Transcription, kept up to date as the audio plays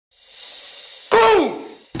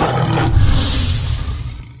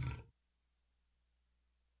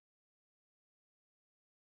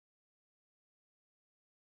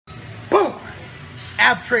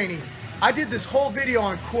ab training. I did this whole video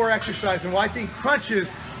on core exercise and why I think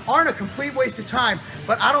crunches aren't a complete waste of time,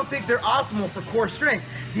 but I don't think they're optimal for core strength.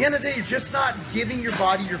 At the end of the day, you're just not giving your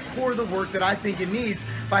body, your core, the work that I think it needs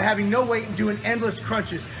by having no weight and doing endless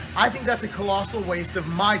crunches. I think that's a colossal waste of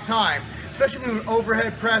my time, especially doing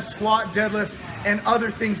overhead press, squat, deadlift, and other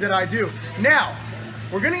things that I do. Now,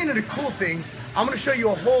 we're gonna get into cool things. I'm gonna show you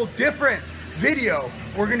a whole different video.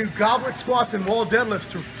 We're gonna do goblet squats and wall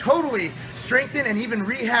deadlifts to totally strengthen and even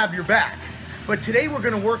rehab your back. But today we're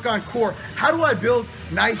gonna work on core. How do I build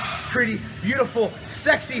nice, pretty, beautiful,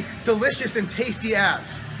 sexy, delicious, and tasty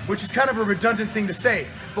abs? Which is kind of a redundant thing to say,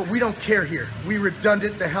 but we don't care here. We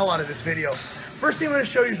redundant the hell out of this video. First thing I'm gonna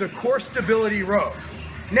show you is a core stability row.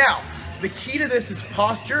 Now, the key to this is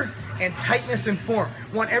posture and tightness and form.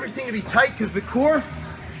 I want everything to be tight because the core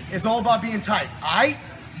is all about being tight, all right?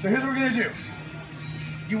 So here's what we're gonna do.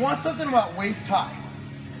 You want something about waist high.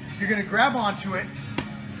 You're gonna grab onto it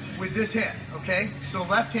with this hand, okay? So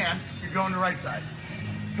left hand, you're going to right side.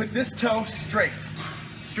 Put this toe straight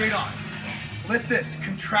on. Lift this,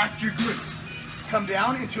 contract your glutes. Come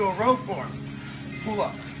down into a row form, pull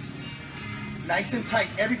up. Nice and tight,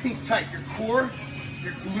 everything's tight. Your core,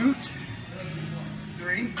 your glute,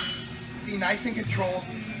 3. See, nice and controlled,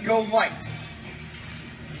 go light.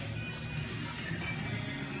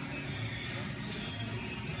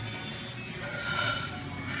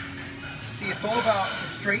 See, it's all about the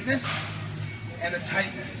straightness and the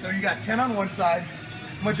tightness. So you got 10 on one side.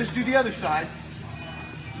 I'm gonna just do the other side.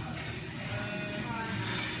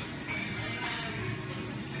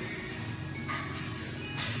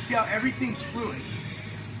 See how everything's fluid.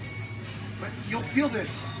 But you'll feel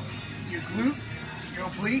this. Your glute, your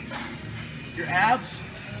obliques, your abs,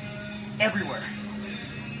 everywhere.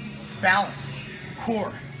 Balance,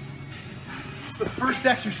 core. It's the first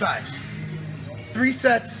exercise. 3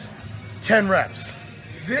 sets, 10 reps.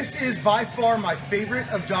 This is by far my favorite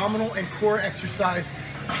abdominal and core exercise,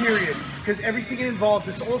 period, because everything it involves.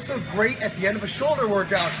 It's also great at the end of a shoulder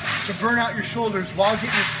workout to burn out your shoulders while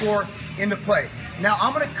getting your core into play. Now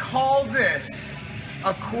I'm gonna call this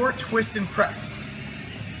a core twist and press.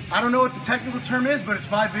 I don't know what the technical term is, but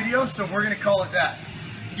it's my video, so we're gonna call it that.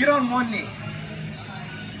 Get on one knee.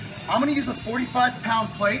 I'm gonna use a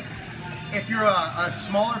 45-pound plate. If you're a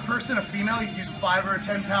smaller person, a female, you can use a 5 or a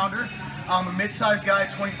 10 pounder. A mid-sized guy,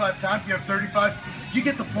 25 pounds. If you have 35s, you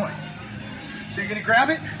get the point. So you're gonna grab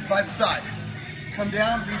it by the side. Come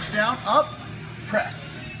down, reach down, up,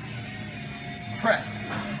 press. Press.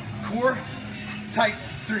 Core,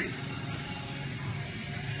 tightness, 3.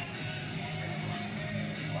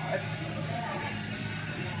 5.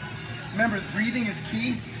 Remember, breathing is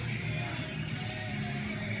key.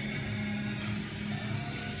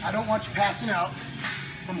 I don't want you passing out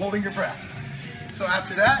from holding your breath. So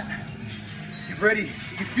after that,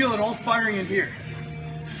 you feel it all firing in here.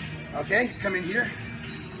 Okay, come in here.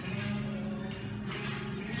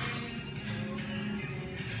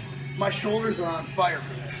 My shoulders are on fire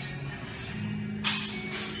for this.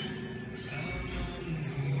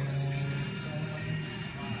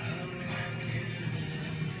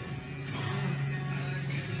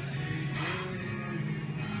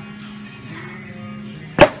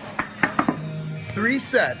 Three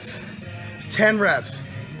sets, 10 reps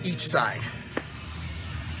each side.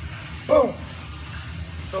 Boom.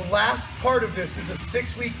 The last part of this is a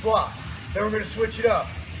 6-week block. Then we're going to switch it up.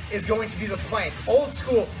 Is going to be the plank. Old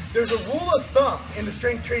school, there's a rule of thumb in the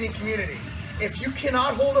strength training community. If you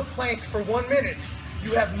cannot hold a plank for 1 minute,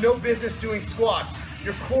 you have no business doing squats.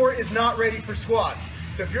 Your core is not ready for squats.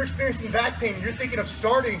 So if you're experiencing back pain and you're thinking of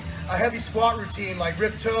starting a heavy squat routine like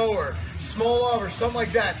rip toe or small love or something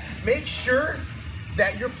like that, make sure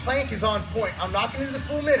that your plank is on point. I'm not going to do the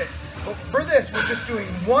full minute, but for this, we're just doing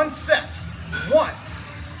 1 set, 1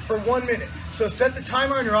 for 1 minute. So set the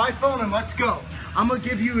timer on your iPhone and let's go. I'm gonna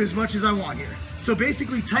give you as much as I want here. So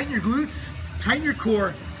basically tighten your glutes, tighten your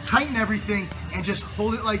core, tighten everything, and just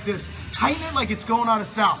hold it like this. Tighten it like it's going out of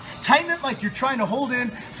style. Tighten it like you're trying to hold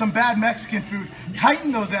in some bad Mexican food.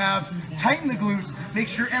 Tighten those abs, tighten the glutes, make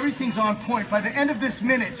sure everything's on point. By the end of this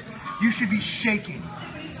minute, you should be shaking.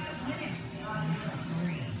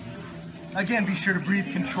 Again, be sure to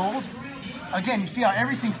breathe controlled. Again, you see how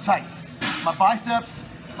everything's tight. My biceps,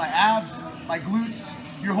 my abs, my glutes,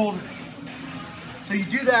 you're holding it. So you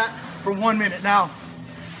do that for 1 minute. Now,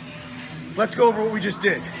 let's go over what we just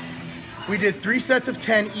did. We did 3 sets of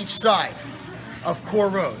 10 each side of core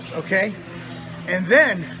rows, okay? And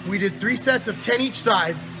then we did 3 sets of 10 each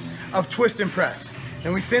side of twist and press.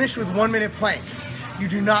 And we finished with 1 minute plank. You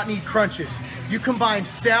do not need crunches. You combine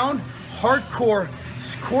sound, hardcore,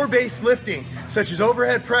 core-based lifting, such as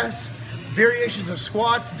overhead press, variations of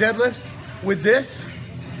squats, deadlifts. With this,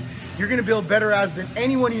 you're gonna build better abs than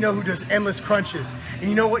anyone you know who does endless crunches. And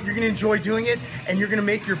you know what? You're gonna enjoy doing it, and you're gonna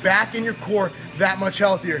make your back and your core that much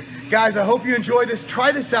healthier. Guys, I hope you enjoy this.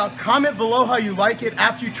 Try this out. Comment below how you like it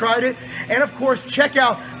after you tried it. And of course, check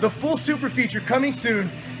out the full super feature coming soon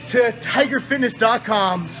to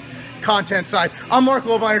tigerfitness.com's content site. I'm Marc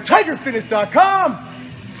Lobliner, tigerfitness.com.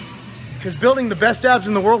 Because building the best abs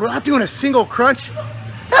in the world without doing a single crunch,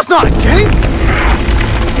 that's not a game.